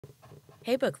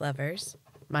Hey, book lovers.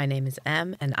 My name is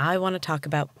Em, and I want to talk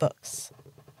about books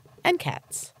and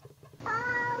cats.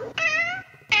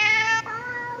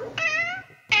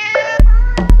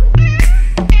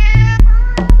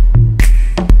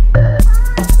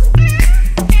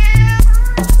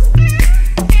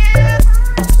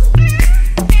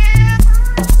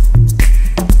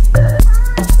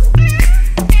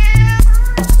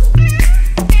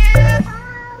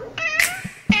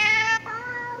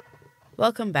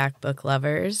 Welcome back, book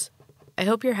lovers. I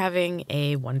hope you're having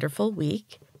a wonderful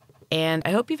week, and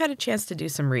I hope you've had a chance to do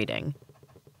some reading.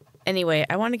 Anyway,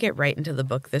 I want to get right into the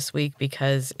book this week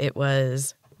because it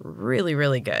was really,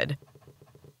 really good.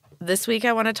 This week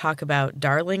I want to talk about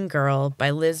Darling Girl by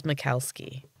Liz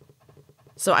Michalski.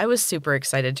 So I was super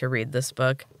excited to read this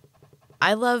book.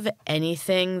 I love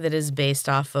anything that is based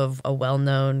off of a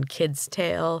well-known kid's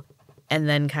tale and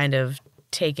then kind of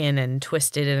taken and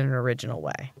twisted in an original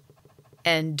way.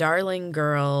 And Darling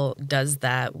Girl does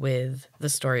that with the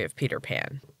story of Peter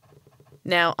Pan.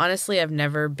 Now, honestly, I've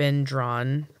never been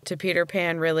drawn to Peter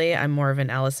Pan, really. I'm more of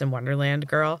an Alice in Wonderland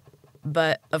girl.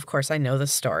 But, of course, I know the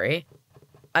story.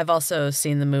 I've also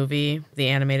seen the movie, the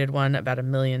animated one, about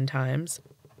 1,000,000 times.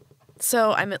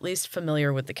 So I'm at least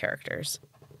familiar with the characters.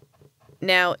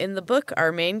 Now, in the book,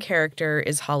 our main character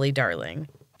is Holly Darling.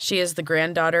 She is the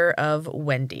granddaughter of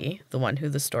Wendy, the one who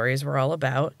the stories were all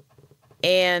about.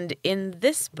 And in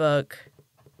this book,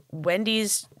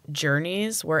 Wendy's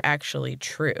journeys were actually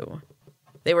true.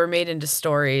 They were made into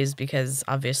stories because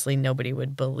obviously nobody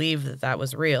would believe that that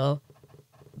was real.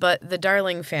 But the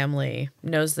Darling family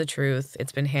knows the truth.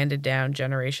 It's been handed down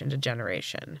generation to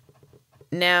generation.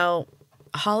 Now,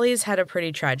 Holly's had a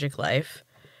pretty tragic life.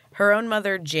 Her own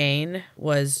mother, Jane,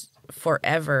 was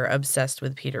forever obsessed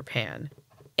with Peter Pan.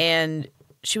 And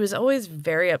she was always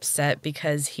very upset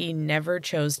because he never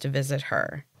chose to visit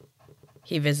her.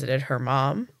 He visited her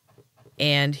mom,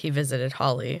 and he visited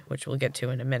Holly, which we'll get to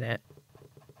in a minute.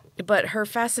 But her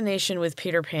fascination with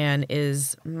Peter Pan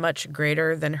is much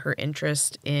greater than her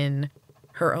interest in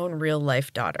her own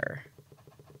real-life daughter.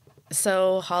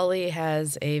 So Holly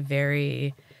has a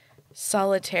very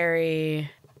solitary,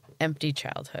 empty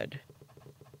childhood.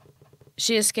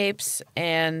 She escapes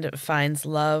and finds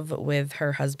love with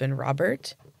her husband,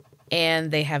 Robert,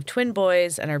 and they have twin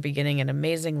boys and are beginning an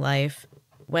amazing life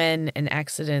when an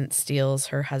accident steals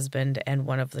her husband and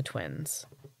one of the twins.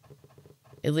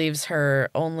 It leaves her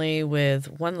only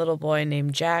with one little boy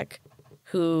named Jack,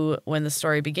 who, when the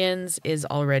story begins, is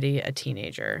already a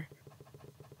teenager.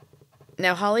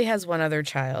 Now, Holly has one other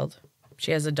child.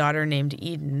 She has a daughter named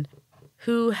Eden,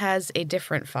 who has a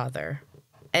different father.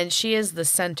 And she is the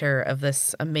center of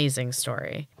this amazing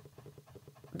story.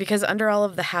 Because under all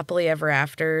of the happily ever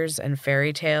afters and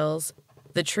fairy tales,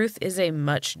 the truth is a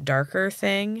much darker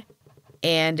thing,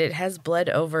 and it has bled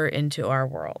over into our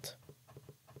world.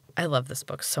 I love this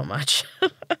book so much.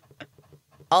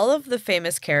 All of the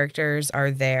famous characters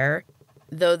are there,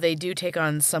 though they do take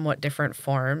on somewhat different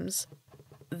forms.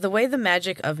 The way the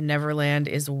magic of Neverland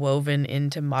is woven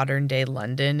into modern-day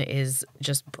London is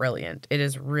just brilliant. It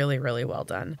is really, really well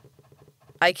done.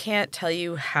 I can't tell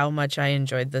you how much I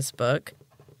enjoyed this book.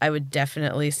 I would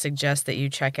definitely suggest that you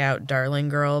check out Darling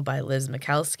Girl by Liz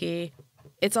Michalski.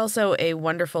 It's also a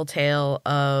wonderful tale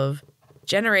of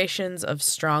generations of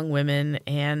strong women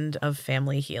and of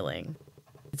family healing.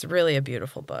 It's really a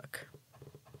beautiful book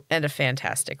and a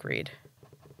fantastic read.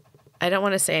 I don't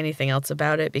want to say anything else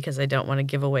about it because I don't want to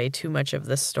give away too much of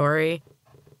the story.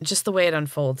 Just the way it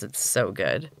unfolds, it's so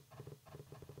good.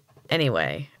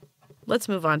 Anyway, let's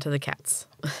move on to the cats.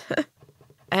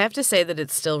 I have to say that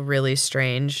it's still really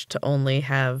strange to only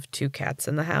have 2 cats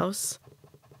in the house.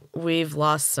 We've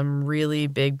lost some really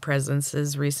big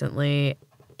presences recently,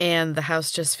 and the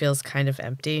house just feels kind of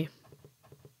empty.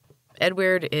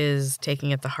 Edward is taking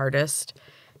it the hardest.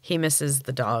 He misses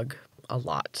the dog a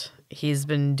lot. He's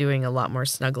been doing a lot more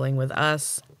snuggling with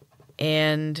us,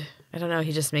 and I don't know,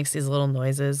 he just makes these little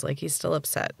noises like he's still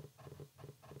upset.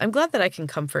 I'm glad that I can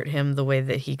comfort him the way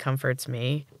that he comforts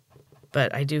me,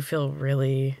 but I just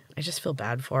feel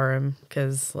bad for him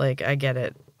because, I get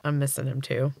it. I'm missing him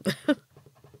too.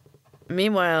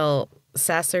 Meanwhile,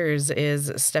 Sassers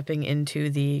is stepping into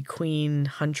the Queen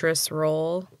Huntress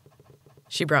role.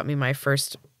 She brought me my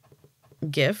first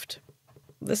gift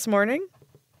this morning.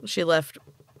 She left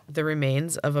the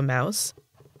remains of a mouse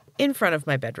in front of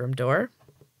my bedroom door.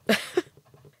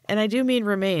 And I do mean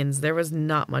remains. There was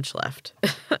not much left.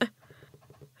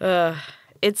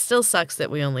 It still sucks that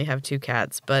we only have 2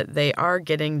 cats, but they are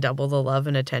getting double the love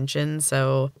and attention,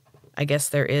 so I guess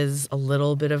there is a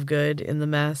little bit of good in the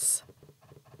mess.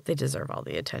 They deserve all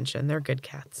the attention. They're good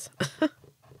cats.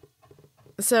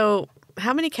 So,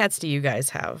 how many cats do you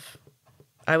guys have?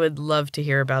 I would love to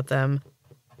hear about them.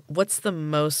 What's the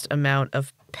most amount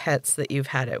of pets that you've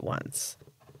had at once?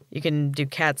 You can do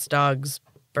cats, dogs,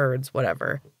 birds,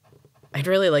 whatever. I'd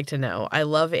really like to know. I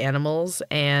love animals,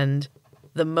 and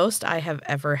the most I have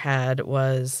ever had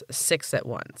was 6 at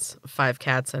once, 5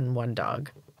 cats and 1 dog,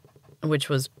 which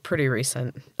was pretty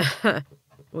recent.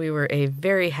 We were a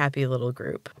very happy little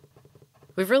group.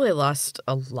 We've really lost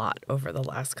a lot over the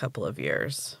last couple of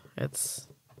years. It's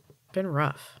been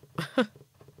rough.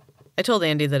 I told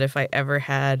Andy that if I ever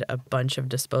had a bunch of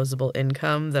disposable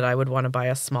income that I would want to buy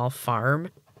a small farm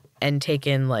and take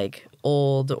in like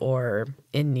old or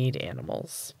in-need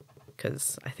animals,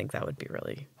 because I think that would be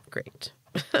really great.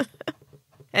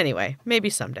 Anyway, maybe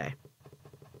someday.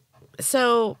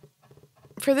 So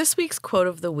for this week's quote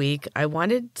of the week, I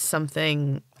wanted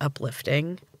something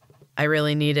uplifting. I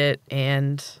really need it,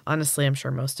 and honestly, I'm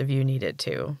sure most of you need it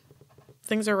too.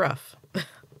 Things are rough.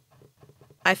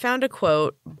 I found a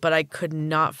quote, but I could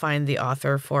not find the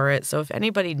author for it, so if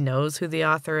anybody knows who the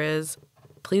author is,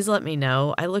 please let me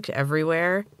know. I looked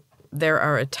everywhere. There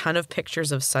are a ton of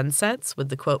pictures of sunsets with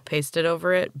the quote pasted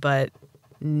over it, but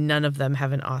none of them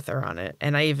have an author on it.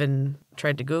 And I even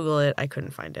tried to Google it. I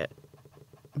couldn't find it.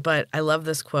 But I love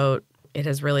this quote. It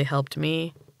has really helped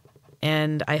me,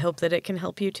 and I hope that it can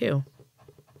help you too.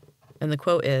 And the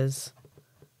quote is,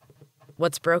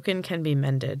 "What's broken can be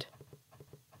mended.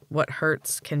 What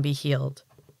hurts can be healed.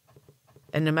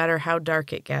 And no matter how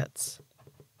dark it gets,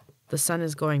 the sun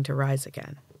is going to rise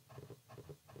again."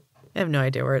 I have no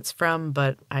idea where it's from,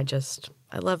 but I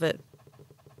love it.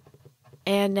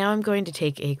 And now I'm going to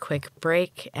take a quick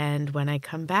break, and when I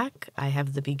come back, I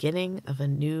have the beginning of a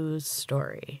new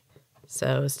story.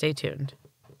 So stay tuned.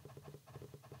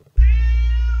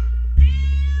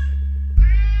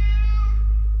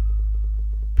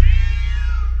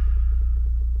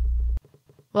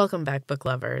 Welcome back, book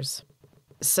lovers.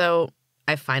 So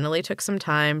I finally took some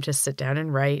time to sit down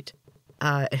and write,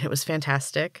 and it was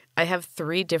fantastic. I have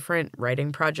 3 different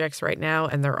writing projects right now,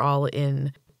 and they're all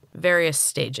in various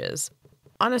stages.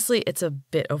 Honestly, it's a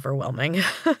bit overwhelming.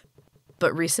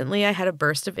 But recently I had a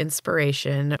burst of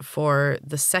inspiration for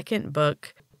the second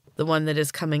book, the one that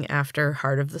is coming after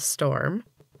Heart of the Storm,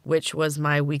 which was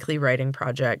my weekly writing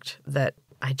project that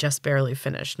I just barely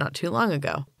finished not too long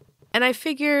ago. And I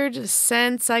figured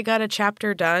since I got a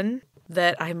chapter done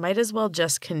that I might as well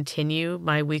just continue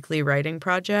my weekly writing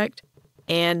project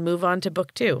and move on to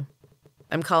book 2.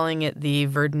 I'm calling it the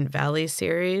Verdant Valley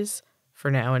series,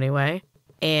 for now anyway.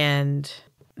 And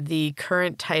the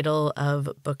current title of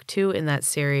book 2 in that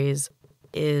series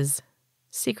is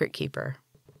Secret Keeper.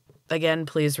 Again,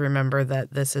 please remember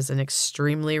that this is an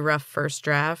extremely rough first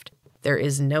draft. There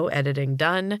is no editing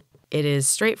done. It is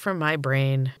straight from my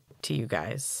brain to you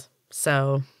guys.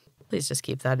 So please just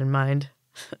keep that in mind.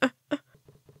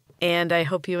 And I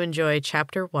hope you enjoy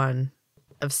Chapter 1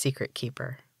 of Secret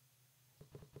Keeper.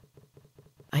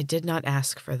 I did not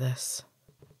ask for this.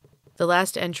 The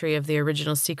last entry of the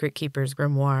original Secret Keeper's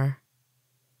grimoire.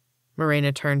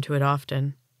 Morena turned to it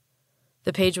often.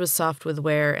 The page was soft with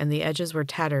wear, and the edges were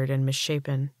tattered and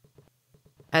misshapen.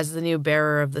 As the new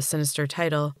bearer of the sinister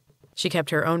title, she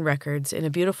kept her own records in a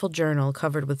beautiful journal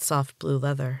covered with soft blue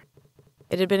leather.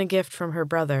 It had been a gift from her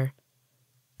brother,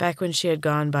 back when she had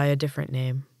gone by a different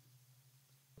name.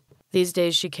 These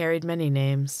days she carried many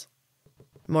names.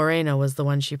 Morena was the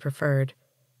one she preferred,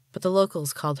 but the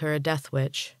locals called her a death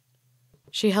witch.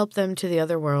 She helped them to the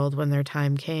other world when their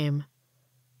time came,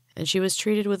 and she was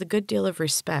treated with a good deal of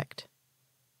respect,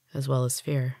 as well as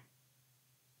fear.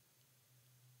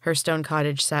 Her stone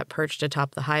cottage sat perched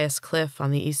atop the highest cliff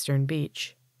on the eastern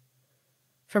beach.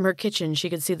 From her kitchen she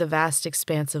could see the vast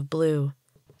expanse of blue,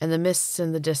 and the mists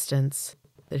in the distance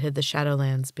that hid the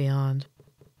shadowlands beyond.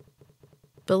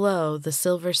 Below, the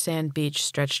silver sand beach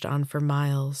stretched on for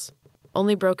miles,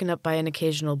 only broken up by an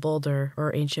occasional boulder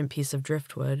or ancient piece of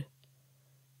driftwood.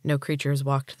 No creatures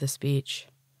walked this beach.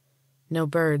 No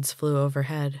birds flew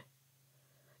overhead.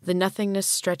 The nothingness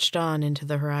stretched on into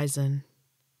the horizon.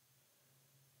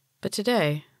 But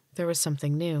today, there was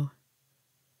something new.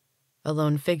 A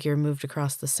lone figure moved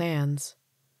across the sands.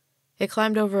 It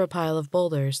climbed over a pile of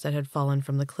boulders that had fallen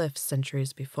from the cliffs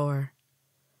centuries before.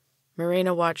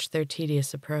 Morena watched their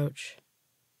tedious approach.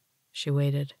 She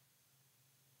waited.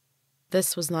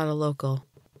 This was not a local.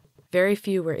 Very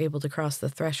few were able to cross the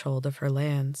threshold of her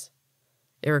lands.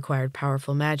 It required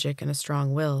powerful magic and a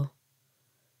strong will.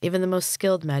 Even the most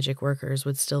skilled magic workers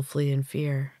would still flee in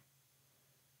fear.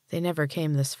 They never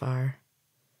came this far.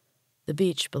 The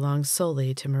beach belonged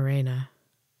solely to Morena.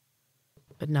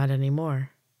 But not anymore.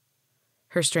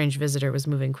 Her strange visitor was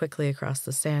moving quickly across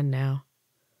the sand now.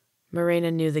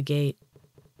 Morena knew the gait.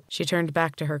 She turned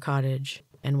back to her cottage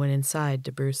and went inside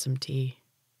to brew some tea.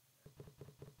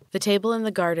 The table in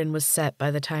the garden was set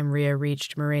by the time Rhea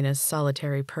reached Morena's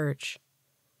solitary perch.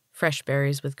 Fresh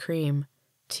berries with cream,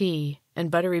 tea,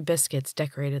 and buttery biscuits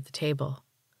decorated the table.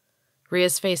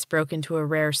 Rhea's face broke into a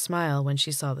rare smile when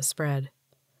she saw the spread.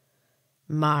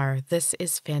 "Mar, this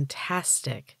is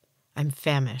fantastic. I'm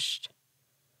famished."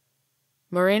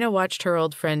 Morena watched her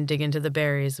old friend dig into the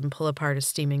berries and pull apart a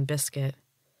steaming biscuit.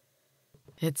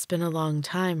 "It's been a long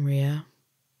time, Rhea.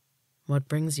 What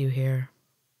brings you here?"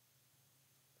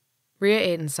 Rhea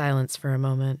ate in silence for a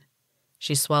moment.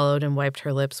 She swallowed and wiped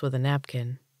her lips with a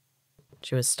napkin.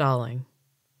 She was stalling.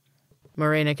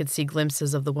 Morena could see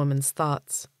glimpses of the woman's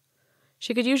thoughts.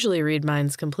 She could usually read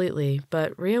minds completely,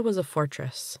 but Rhea was a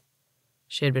fortress.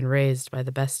 She had been raised by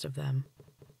the best of them.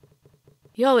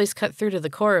 "You always cut through to the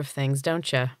core of things,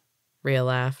 don't you?" Rhea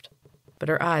laughed, but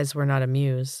her eyes were not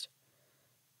amused.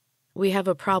 "We have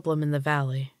a problem in the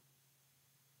valley."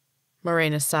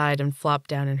 Morena sighed and flopped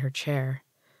down in her chair.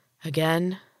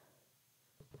 "Again?"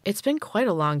 "It's been quite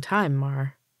a long time,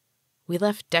 Mar. We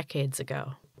left decades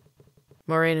ago."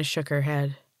 Morena shook her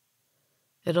head.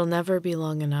 "It'll never be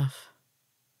long enough."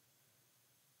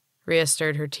 Rhea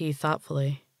stirred her tea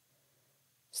thoughtfully.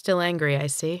 "Still angry, I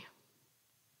see."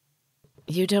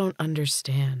 "You don't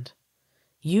understand.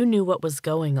 You knew what was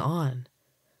going on.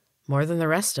 More than the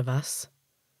rest of us.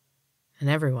 And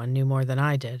everyone knew more than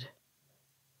I did.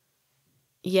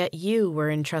 Yet you were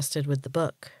entrusted with the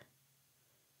book."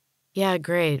 "Yeah,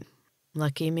 great.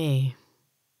 Lucky me."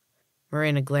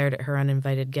 Morena glared at her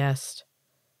uninvited guest.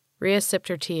 Rhea sipped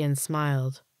her tea and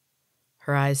smiled.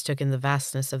 Her eyes took in the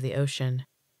vastness of the ocean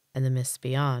and the mists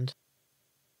beyond.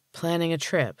 "Planning a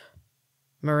trip?"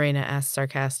 Morena asked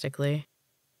sarcastically.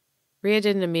 Rhea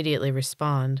didn't immediately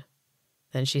respond.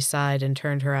 Then she sighed and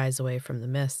turned her eyes away from the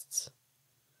mists.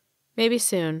 "Maybe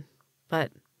soon,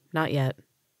 but not yet."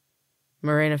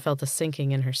 Morena felt a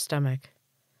sinking in her stomach.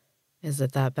 "Is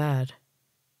it that bad?"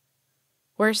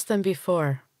 "Worse than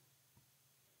before."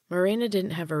 Morena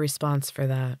didn't have a response for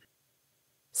that.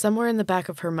 Somewhere in the back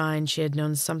of her mind she had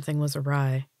known something was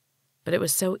awry, but it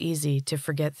was so easy to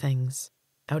forget things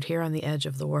out here on the edge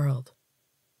of the world.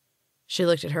 She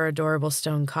looked at her adorable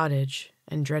stone cottage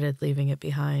and dreaded leaving it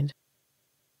behind.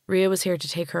 Rhea was here to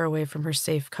take her away from her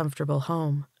safe, comfortable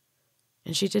home,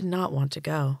 and she did not want to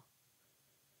go.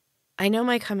 "I know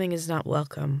my coming is not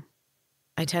welcome.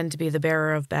 I tend to be the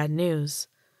bearer of bad news.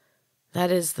 That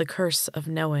is the curse of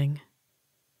knowing."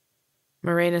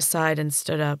 Morena sighed and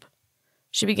stood up.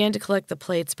 She began to collect the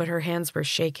plates, but her hands were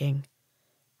shaking.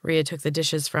 Rhea took the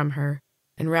dishes from her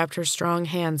and wrapped her strong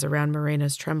hands around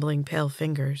Morena's trembling, pale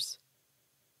fingers.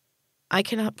 "I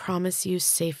cannot promise you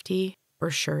safety or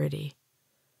surety.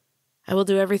 I will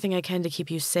do everything I can to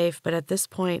keep you safe, but at this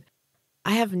point,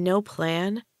 I have no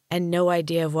plan and no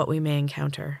idea of what we may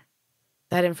encounter.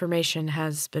 That information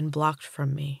has been blocked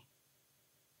from me."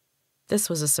 This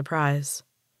was a surprise.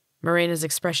 Morena's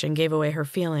expression gave away her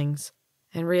feelings,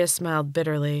 and Rhea smiled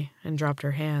bitterly and dropped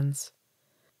her hands.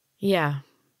 "Yeah,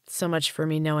 so much for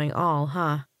me knowing all,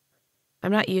 huh?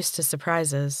 I'm not used to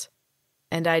surprises,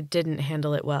 and I didn't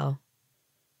handle it well.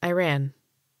 I ran,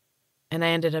 and I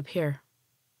ended up here."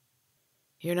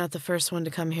 "You're not the first one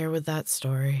to come here with that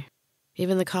story.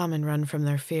 Even the common run from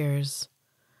their fears.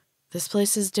 This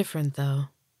place is different, though.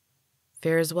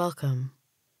 Fear is welcome,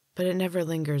 but it never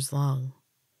lingers long.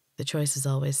 The choice is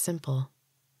always simple.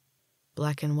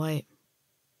 Black and white."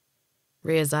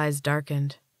 Rhea's eyes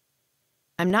darkened.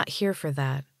 "I'm not here for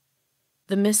that.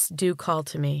 The mists do call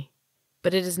to me,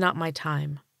 but it is not my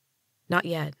time. Not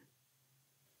yet.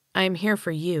 I am here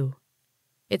for you.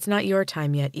 It's not your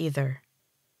time yet either."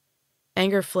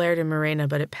 Anger flared in Morena,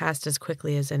 but it passed as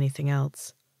quickly as anything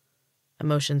else.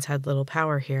 Emotions had little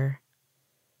power here.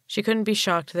 She couldn't be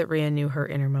shocked that Rhea knew her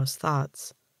innermost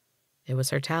thoughts. It was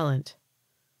her talent.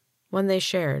 One they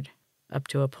shared, up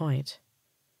to a point.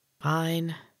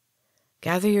 "Fine.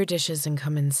 Gather your dishes and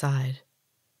come inside.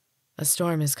 A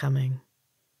storm is coming.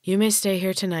 You may stay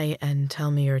here tonight and tell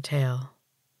me your tale."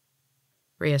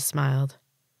 Rhea smiled.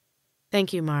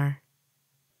 "Thank you, Mar.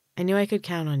 I knew I could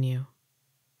count on you."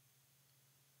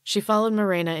 She followed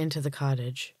Morena into the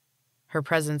cottage. Her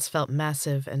presence felt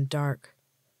massive and dark,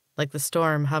 like the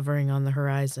storm hovering on the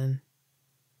horizon.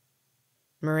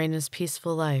 Morena's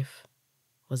peaceful life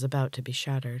was about to be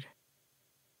shattered.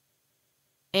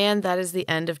 And that is the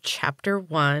end of Chapter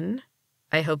 1.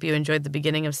 I hope you enjoyed the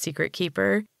beginning of Secret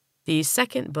Keeper, the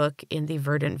second book in the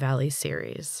Verdant Valley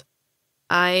series.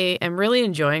 I am really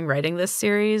enjoying writing this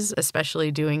series,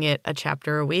 especially doing it a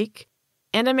chapter a week.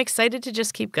 and I'm excited to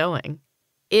just keep going.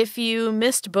 If you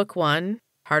missed book 1,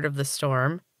 Heart of the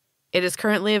Storm, it is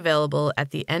currently available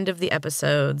at the end of the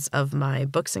episodes of my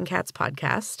Books and Cats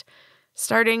podcast,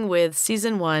 starting with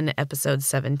Season 1, Episode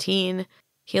 17,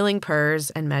 Healing Purrs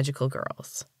and Magical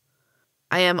Girls.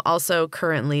 I am also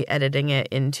currently editing it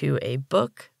into a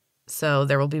book, so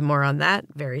there will be more on that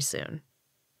very soon.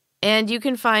 And you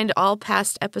can find all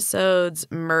past episodes,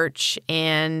 merch,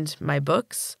 and my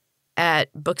books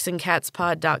at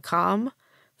booksandcatspod.com.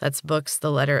 That's books,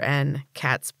 the letter N,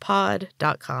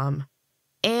 catspod.com.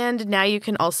 And now you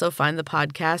can also find the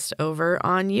podcast over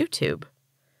on YouTube.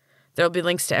 There will be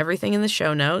links to everything in the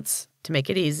show notes to make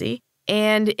it easy.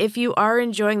 And if you are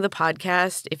enjoying the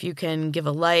podcast, if you can give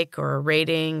a like or a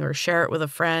rating or share it with a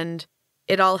friend,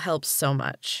 it all helps so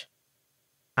much.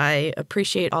 I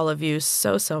appreciate all of you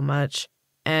so much.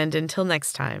 And until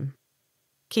next time,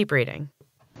 keep reading.